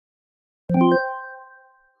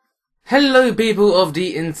Hello people of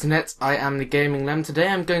the internet, I am the Gaming Lamb. Today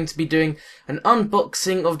I'm going to be doing an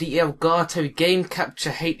unboxing of the Elgato Game Capture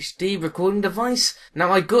HD recording device.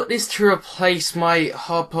 Now I got this to replace my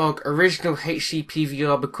Harpog original HD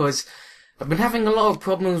PVR because I've been having a lot of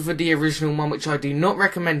problems with the original one, which I do not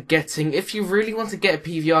recommend getting. If you really want to get a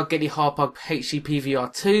PVR, get the Harpog HD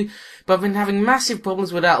PVR 2. But I've been having massive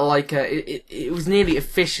problems with that, it was nearly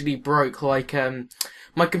officially broke,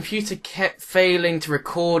 my computer kept failing to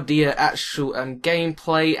record the actual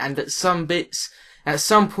gameplay, and at some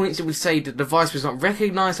points it would say the device was not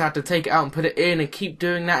recognised. I had to take it out and put it in and keep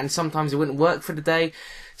doing that, and sometimes it wouldn't work for the day.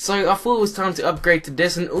 So I thought it was time to upgrade to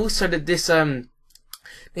this, and also that this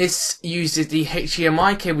uses the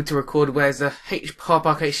HDMI cable to record, whereas the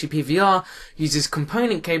Harpog HD PVR uses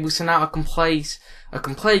component cables. So now I can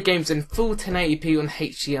play games in full 1080p on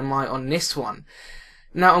HDMI on this one.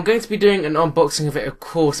 Now I'm going to be doing an unboxing of it, of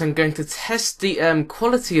course. I'm going to test the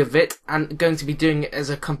quality of it, and going to be doing it as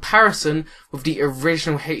a comparison with the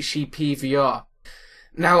original HD PVR.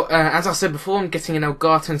 Now, as I said before, I'm getting an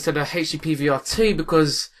Elgato instead of HD PVR 2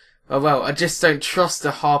 because, well, I just don't trust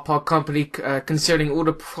the Harpog company, considering all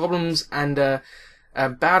the problems and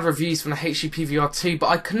bad reviews from the HD PVR 2. But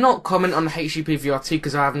I cannot comment on the HD PVR 2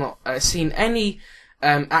 because I have not seen any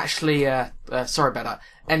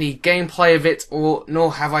any gameplay of it,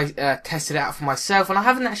 nor have I tested it out for myself, and I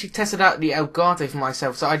haven't actually tested out the Elgato for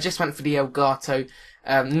myself. So I just went for the Elgato,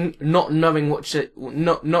 not knowing what the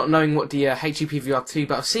HD PVR 2,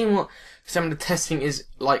 but I've seen what some of the testing is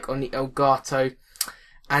like on the Elgato.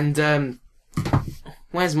 And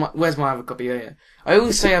where's my other copy? Oh, yeah. I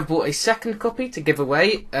always say I've bought a second copy to give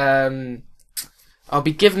away. I'll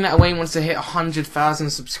be giving that away once I hit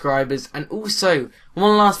 100,000 subscribers. And also,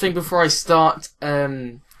 one last thing before I start,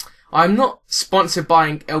 I'm not sponsored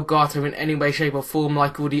by Elgato in any way, shape or form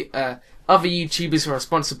like all the other YouTubers who are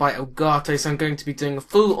sponsored by Elgato, so I'm going to be doing a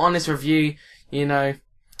full honest review. You know,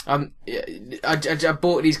 I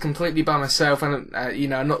bought these completely by myself, and you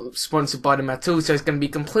know, I'm not sponsored by them at all, so it's going to be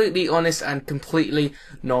completely honest and completely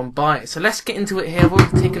non-biased. So let's get into it here.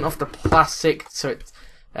 We've taken off the plastic so it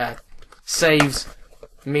saves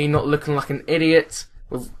me not looking like an idiot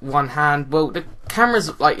with one hand. Well, the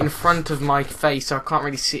camera's like in front of my face, so I can't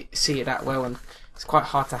really see it that well, and it's quite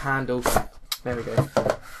hard to handle. There we go.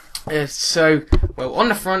 So, well, on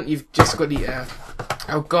the front you've just got the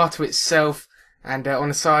Elgato itself, and on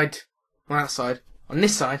the side, on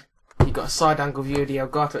this side, you've got a side angle view of the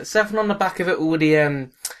Elgato itself, and on the back of it, all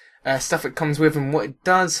the stuff it comes with and what it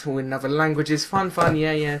does, all in other languages. Fun,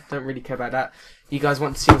 yeah, don't really care about that. You guys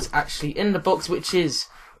want to see what's actually in the box, which is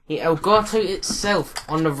the Elgato itself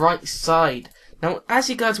on the right side. Now, as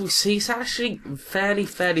you guys will see, it's actually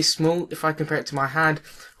fairly small if I compare it to my hand,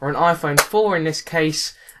 or an iPhone 4 in this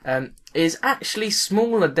case, is actually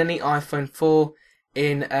smaller than the iPhone 4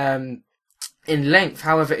 in length.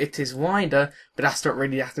 However, it is wider, but that's not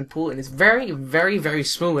really that important. It's very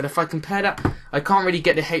small, and if I compare that, I can't really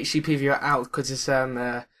get the HD PVR out because it's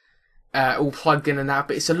all plugged in and that,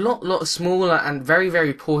 but it's a lot smaller and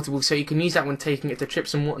very portable, so you can use that when taking it to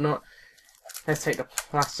trips and whatnot. Let's take the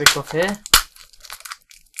plastic off here.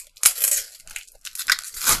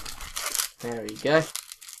 There we go.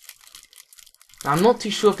 Now, I'm not too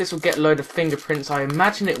sure if this will get a load of fingerprints. I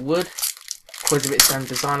imagine it would, because of its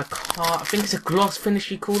designer card. I think it's a gloss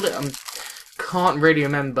finish you call it. I can't really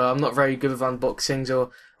remember. I'm not very good with unboxings, or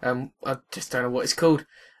I just don't know what it's called.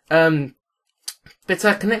 But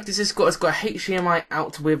connectors, it's got a HDMI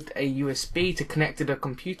out with a USB to connect to the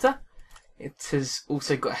computer. It has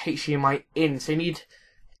also got a HDMI in, so you need,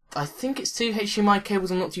 I think it's 2 HDMI cables.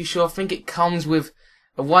 I'm not too sure. I think it comes with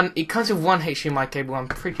one. It comes with one HDMI cable. I'm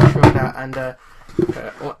pretty sure of that. And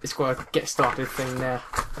it's got a get started thing there.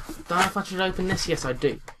 Do I know if I should open this? Yes, I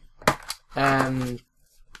do.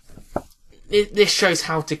 This shows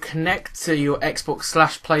how to connect to your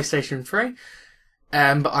Xbox/PlayStation 3.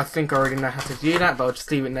 But I think I already know how to do that, but I'll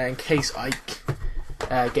just leave it there in case I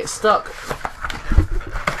get stuck.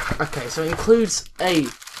 Okay, so it includes a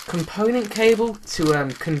component cable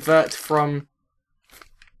to convert from...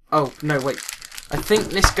 Oh, no, wait. I think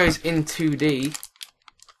this goes into the...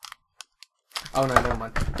 Oh, no, never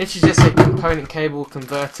mind. This is just a component cable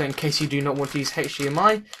converter in case you do not want to use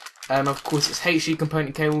HDMI. Of course, it's HD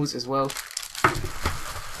component cables as well.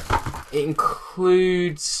 It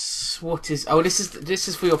includes... What is... Oh, this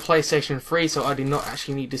is for your PlayStation 3, so I do not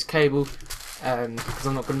actually need this cable, because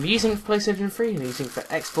I'm not going to be using it for PlayStation 3, I'm using it for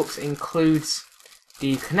Xbox. It includes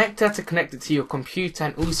the connector to connect it to your computer,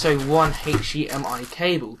 and also one HDMI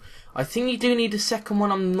cable. I think you do need a second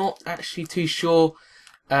one, I'm not actually too sure,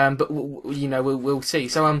 but you know, we'll see.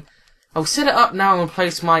 So I'll set it up now and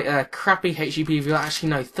place my crappy HD PVR. Actually,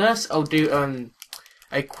 no. First, I'll do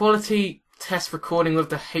a quality test recording with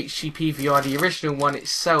the HD PVR, the original one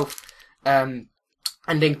itself, and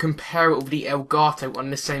then compare it with the Elgato on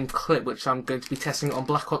the same clip, which I'm going to be testing on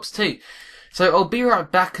Black Ops 2. So I'll be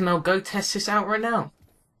right back and I'll go test this out right now.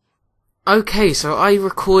 Okay, so I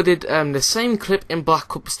recorded the same clip in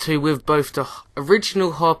Black Ops 2 with both the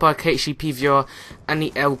original Hardpark HD PVR and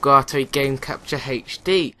the Elgato Game Capture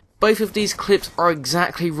HD. Both of these clips are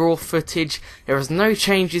exactly raw footage. There is no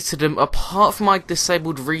changes to them apart from I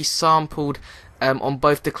disabled resampled on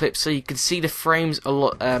both the clips, so you can see the frames a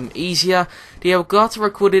lot easier. The Elgato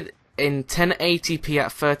recorded in 1080p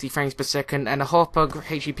at 30 frames per second, and the Hardpark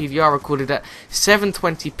HD PVR recorded at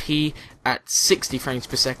 720p at 60 frames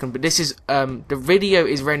per second. But this is the video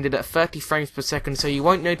is rendered at 30 frames per second, so you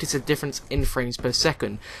won't notice a difference in frames per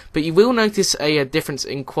second. But you will notice a difference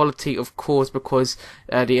in quality, of course, because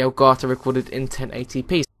the Elgato recorded in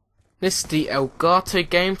 1080p. This, the Elgato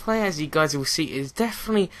gameplay, as you guys will see, is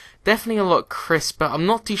definitely a lot crisper. I'm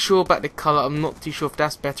not too sure about the colour. I'm not too sure if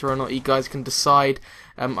that's better or not. You guys can decide.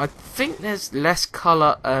 I think there's less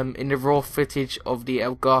colour in the raw footage of the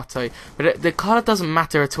Elgato, but the colour doesn't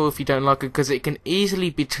matter at all if you don't like it, because it can easily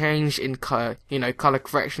be changed in colour, colour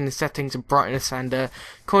correction settings and brightness and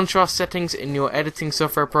contrast settings in your editing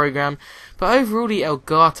software program. But overall, the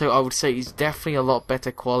Elgato, I would say, is definitely a lot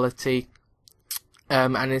better quality.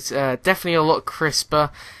 And it's definitely a lot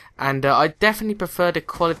crisper, and I definitely prefer the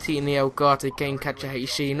quality in the Elgato Game Capture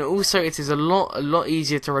HD, and also it is a lot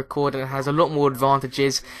easier to record and it has a lot more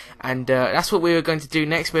advantages, and that's what we were going to do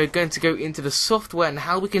next. We're going to go into the software, and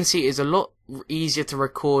how we can see it is a lot easier to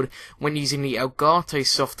record when using the Elgato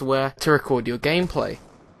software to record your gameplay.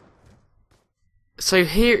 So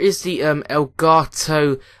here is the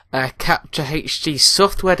Elgato Capture HD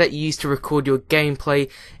software that you use to record your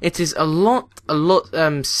gameplay. It is a lot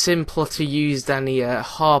simpler to use than the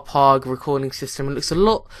Hardpark recording system. It looks a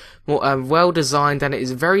lot more well designed, and it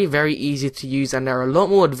is very easy to use, and there are a lot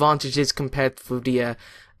more advantages compared with the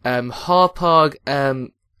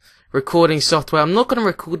Hardpark recording software. I'm not going to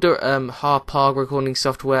record the Hardpark recording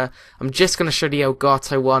software. I'm just going to show the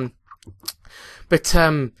Elgato one. But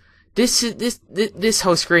this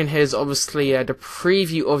whole screen here is obviously the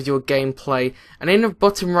preview of your gameplay, and in the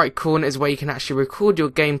bottom right corner is where you can actually record your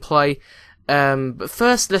gameplay. But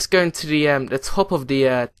first, let's go into the top of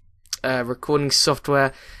the recording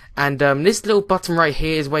software, and this little button right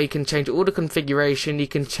here is where you can change all the configuration. You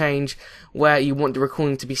can change where you want the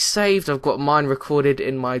recording to be saved. I've got mine recorded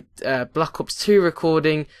in my Black Ops 2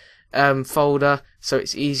 recording folder, so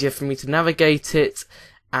it's easier for me to navigate it.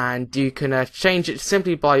 And you can change it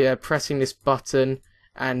simply by pressing this button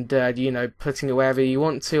and putting it wherever you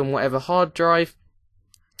want to on whatever hard drive.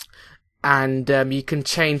 And you can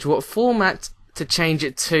change what format to change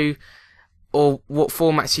it to, or what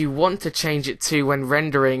formats you want to change it to when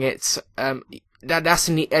rendering it. That's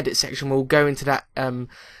in the edit section. We'll go into that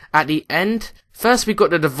at the end. First, we've got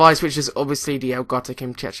the device, which is obviously the Elgato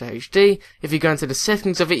Game Capture HD. If you go into the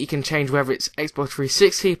settings of it, you can change whether it's Xbox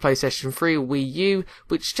 360, PlayStation 3, or Wii U,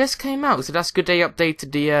 which just came out. So that's good. They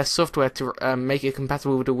updated the software to make it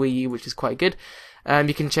compatible with the Wii U, which is quite good.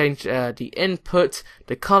 You can change the input,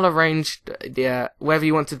 the color range, whether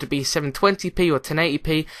you want it to be 720p or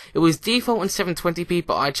 1080p. It was default on 720p,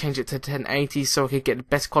 but I changed it to 1080 so I could get the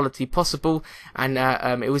best quality possible. And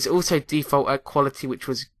it was also default at quality, which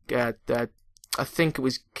was I think it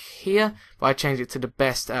was here, but I changed it to the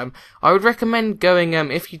best. I would recommend going,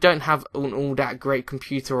 if you don't have all that great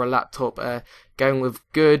computer or a laptop, going with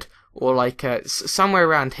good, or like somewhere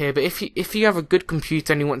around here. But if you have a good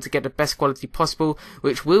computer and you want to get the best quality possible,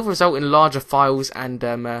 which will result in larger files, and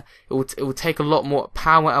it will take a lot more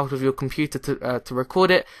power out of your computer to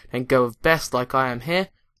record it, then go with best, like I am here,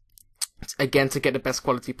 again, to get the best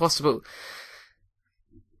quality possible.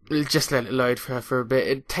 Just let it load for a bit.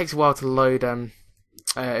 It takes a while to load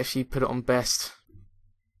if you put it on best.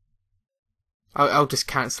 I'll just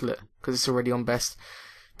cancel it because it's already on best.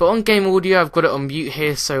 But on game audio, I've got it on mute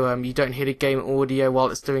here, so you don't hear the game audio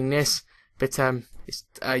while it's doing this. But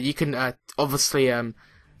you can obviously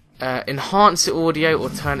enhance the audio or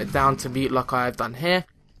turn it down to mute, like I have done here.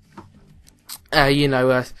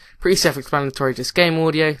 Pretty self-explanatory, just game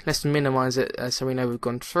audio. Let's minimize it so we know we've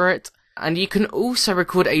gone through it. And you can also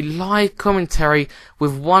record a live commentary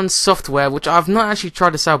with one software, which I've not actually tried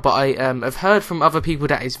this out, but I have heard from other people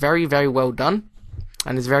that is very well done,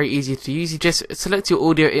 and it's very easy to use. You just select your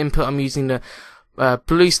audio input. I'm using the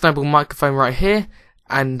Blue Snowball microphone right here,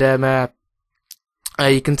 and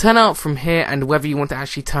you can turn it out from here, and whether you want to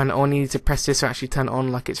actually turn it on, you need to press this to actually turn it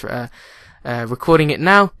on, like it's recording it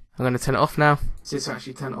now. I'm going to turn it off now. So it's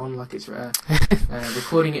actually turned on like it's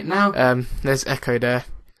recording it now. There's echo there.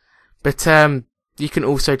 But you can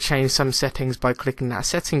also change some settings by clicking that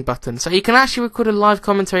setting button. So you can actually record a live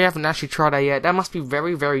commentary. I haven't actually tried that yet. That must be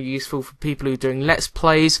very, very useful for people who are doing Let's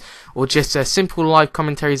Plays or just simple live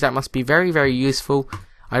commentaries. That must be very, very useful.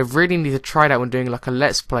 I really need to try that when doing like a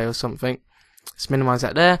Let's Play or something. Let's minimize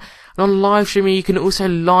that there. And on live streaming, you can also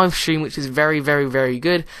live stream, which is very, very, very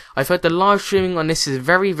good. I've heard the live streaming on this is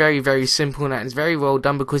very, very, very simple, and that is very well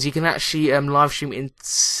done because you can actually live stream in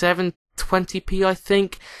 720p, I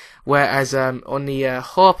think. Whereas on the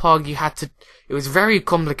Harpog, you had to. It was very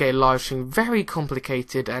complicated live stream, very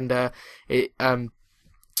complicated, and it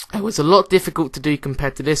was a lot difficult to do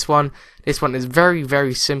compared to this one. This one is very,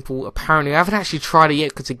 very simple. Apparently, I haven't actually tried it yet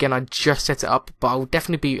because again, I just set it up, but I will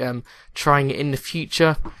definitely be trying it in the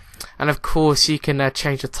future. And of course, you can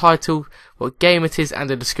change the title, what game it is, and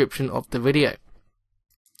the description of the video.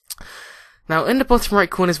 Now, in the bottom right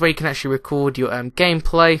corner is where you can actually record your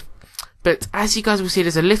gameplay. But as you guys will see,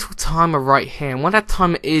 there's a little timer right here, and what that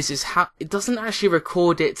timer is how it doesn't actually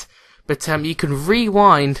record it, but you can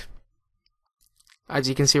rewind. As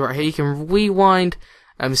you can see right here, you can rewind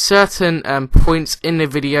certain points in the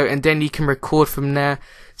video, and then you can record from there.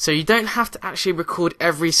 So you don't have to actually record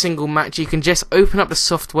every single match. You can just open up the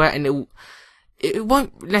software, and it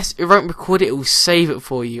won't record it. It will save it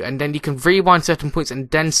for you, and then you can rewind certain points,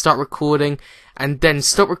 and then start recording, and then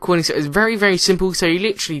stop recording. So it's very, very simple. So you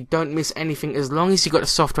literally don't miss anything as long as you got the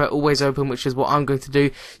software always open, which is what I'm going to do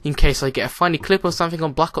in case I get a funny clip or something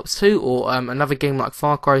on Black Ops 2 or another game like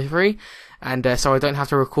Far Cry 3. And so I don't have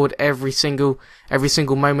to record every single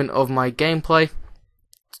moment of my gameplay.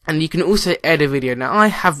 And you can also edit a video. Now I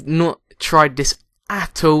have not tried this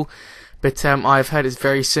at all, but I've heard it's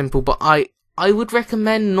very simple. But I would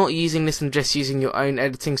recommend not using this and just using your own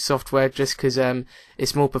editing software, just because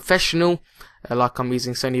it's more professional. Like I'm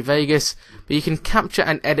using Sony Vegas, but you can capture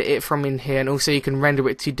and edit it from in here, and also you can render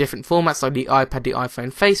it to different formats like the iPad, the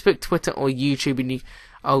iPhone, Facebook, Twitter, or YouTube.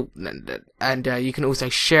 And you can also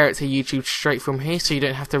share it to YouTube straight from here, so you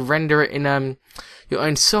don't have to render it in your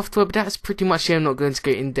own software. But that's pretty much it. I'm not going to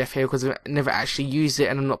go in depth here because I've never actually used it,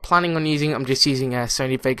 and I'm not planning on using it. I'm just using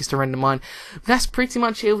Sony Vegas to render mine. But that's pretty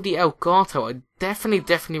much it with the Elgato. I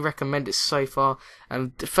definitely recommend it so far.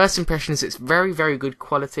 The first impression is it's very, very good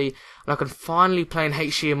quality, and I can finally play in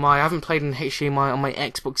HDMI. I haven't played in HDMI on my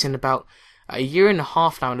Xbox in about a year and a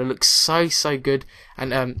half now, and it looks so good.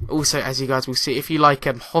 And also, as you guys will see, if you like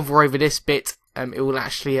hover over this bit, it will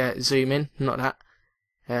actually zoom in. Not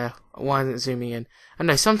that. Why isn't it zooming in? I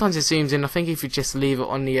know sometimes it zooms in. I think if you just leave it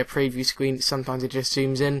on the preview screen, sometimes it just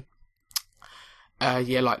zooms in.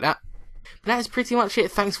 Yeah, like that. But that is pretty much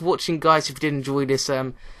it. Thanks for watching, guys. If you did enjoy this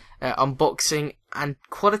unboxing and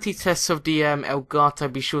quality tests of the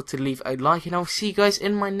Elgato, be sure to leave a like, and I'll see you guys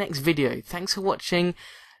in my next video. Thanks for watching.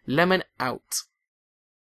 Lemon out.